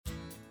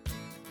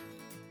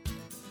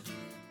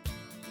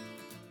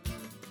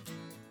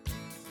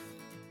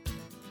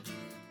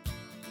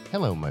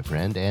Hello, my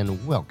friend,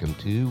 and welcome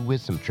to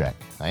Wisdom Trek.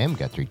 I am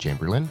Guthrie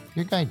Chamberlain,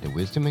 your guide to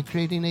wisdom and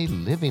creating a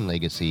living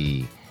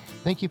legacy.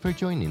 Thank you for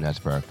joining us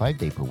for our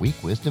 5-day-per-week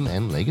wisdom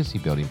and legacy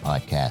building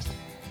podcast.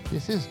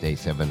 This is day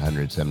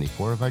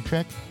 774 of our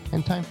trek,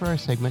 and time for our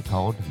segment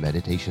called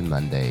Meditation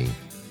Monday.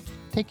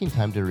 Taking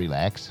time to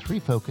relax,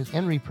 refocus,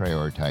 and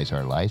reprioritize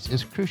our lives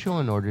is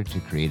crucial in order to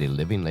create a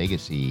living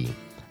legacy.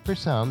 For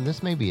some,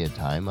 this may be a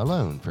time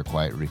alone for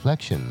quiet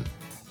reflection.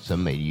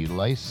 Some may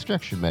utilize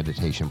structured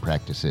meditation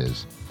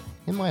practices.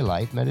 In my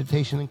life,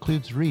 meditation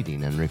includes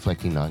reading and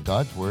reflecting on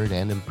God's Word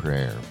and in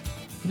prayer.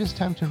 It is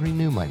time to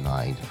renew my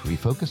mind,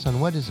 refocus on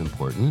what is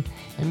important,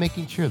 and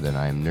making sure that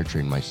I am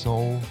nurturing my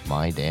soul,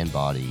 mind, and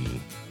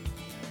body.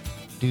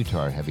 Due to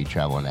our heavy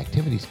travel and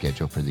activity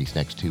schedule for these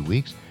next 2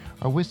 weeks,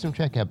 our Wisdom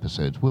Trek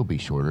episodes will be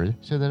shorter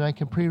so that I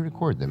can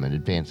pre-record them in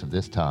advance of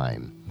this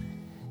time.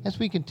 As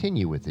we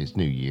continue with this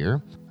new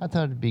year, I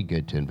thought it'd be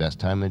good to invest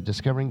time in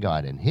discovering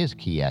God and His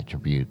key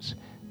attributes.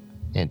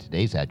 And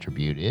today's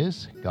attribute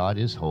is, God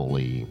is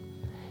holy.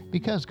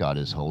 Because God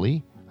is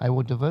holy, I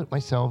will devote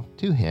myself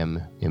to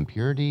Him in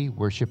purity,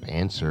 worship,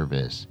 and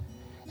service.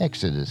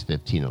 Exodus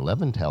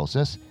 15:11 tells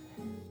us,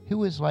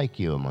 "Who is like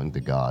you among the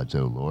gods,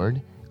 O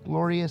Lord,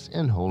 glorious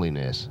in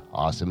holiness,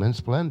 awesome in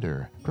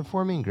splendor,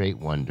 performing great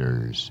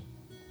wonders."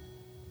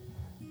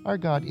 Our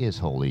God is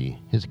holy.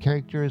 His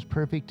character is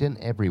perfect in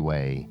every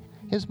way.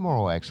 His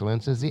moral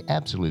excellence is the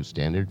absolute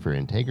standard for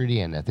integrity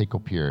and ethical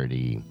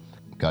purity.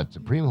 God's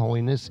supreme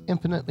holiness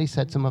infinitely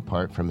sets Him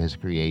apart from His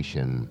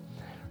creation.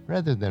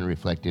 Rather than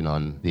reflecting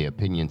on the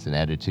opinions and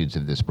attitudes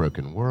of this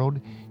broken world,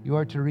 you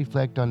are to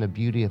reflect on the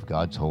beauty of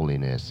God's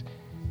holiness.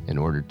 In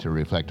order to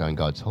reflect on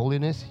God's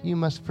holiness, you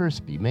must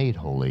first be made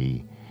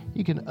holy.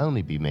 You can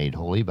only be made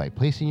holy by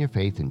placing your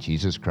faith in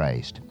Jesus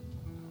Christ.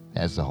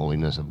 As the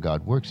holiness of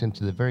God works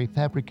into the very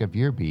fabric of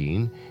your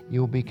being, you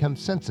will become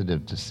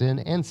sensitive to sin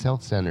and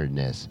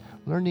self-centeredness,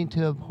 learning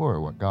to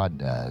abhor what God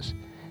does.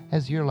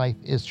 As your life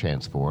is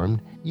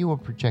transformed, you will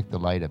project the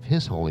light of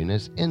His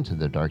holiness into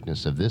the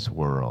darkness of this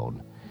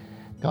world.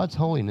 God's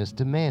holiness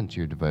demands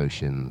your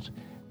devotions.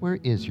 Where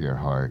is your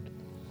heart?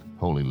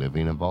 Holy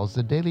living involves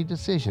the daily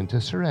decision to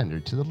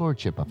surrender to the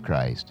Lordship of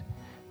Christ.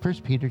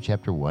 1 Peter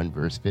chapter 1,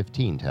 verse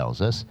 15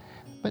 tells us,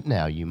 "But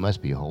now you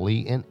must be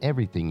holy in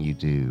everything you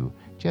do,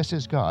 just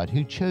as God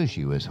who chose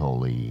you is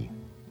holy."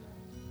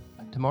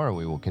 Tomorrow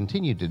we will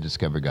continue to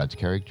discover God's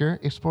character,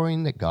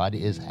 exploring that God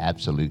is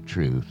absolute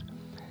truth.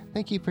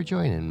 Thank you for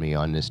joining me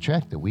on this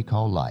trek that we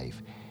call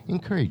life.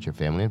 Encourage your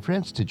family and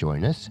friends to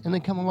join us and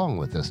then come along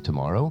with us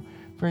tomorrow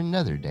for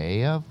another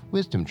day of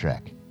Wisdom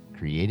Trek,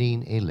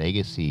 creating a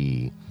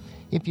legacy.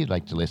 If you'd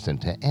like to listen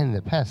to any of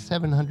the past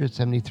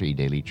 773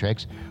 daily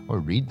treks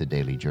or read the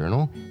daily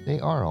journal, they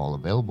are all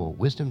available at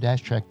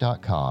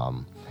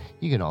wisdom-trek.com.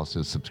 You can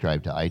also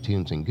subscribe to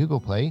iTunes and Google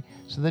Play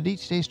so that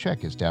each day's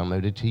trek is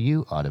downloaded to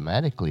you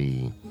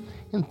automatically.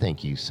 And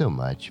thank you so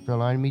much for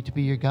allowing me to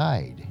be your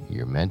guide,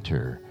 your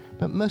mentor,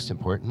 but most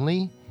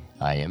importantly,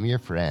 I am your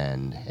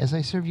friend as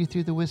I serve you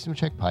through the Wisdom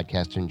Trek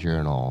podcast and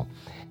journal.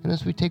 And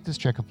as we take this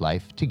trek of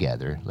life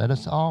together, let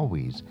us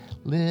always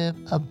live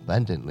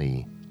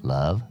abundantly,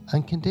 love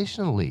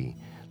unconditionally,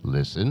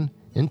 listen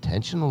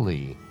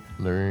intentionally,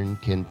 learn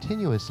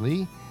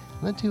continuously,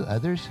 lend to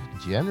others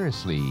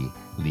generously,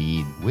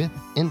 lead with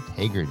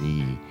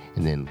integrity,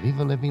 and then leave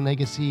a living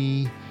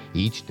legacy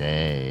each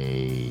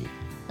day.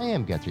 I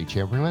am Guthrie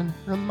Chamberlain,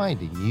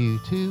 reminding you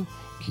to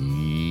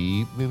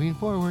keep moving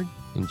forward,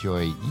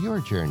 enjoy your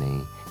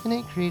journey, and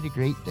then create a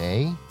great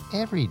day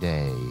every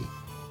day.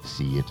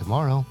 See you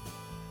tomorrow.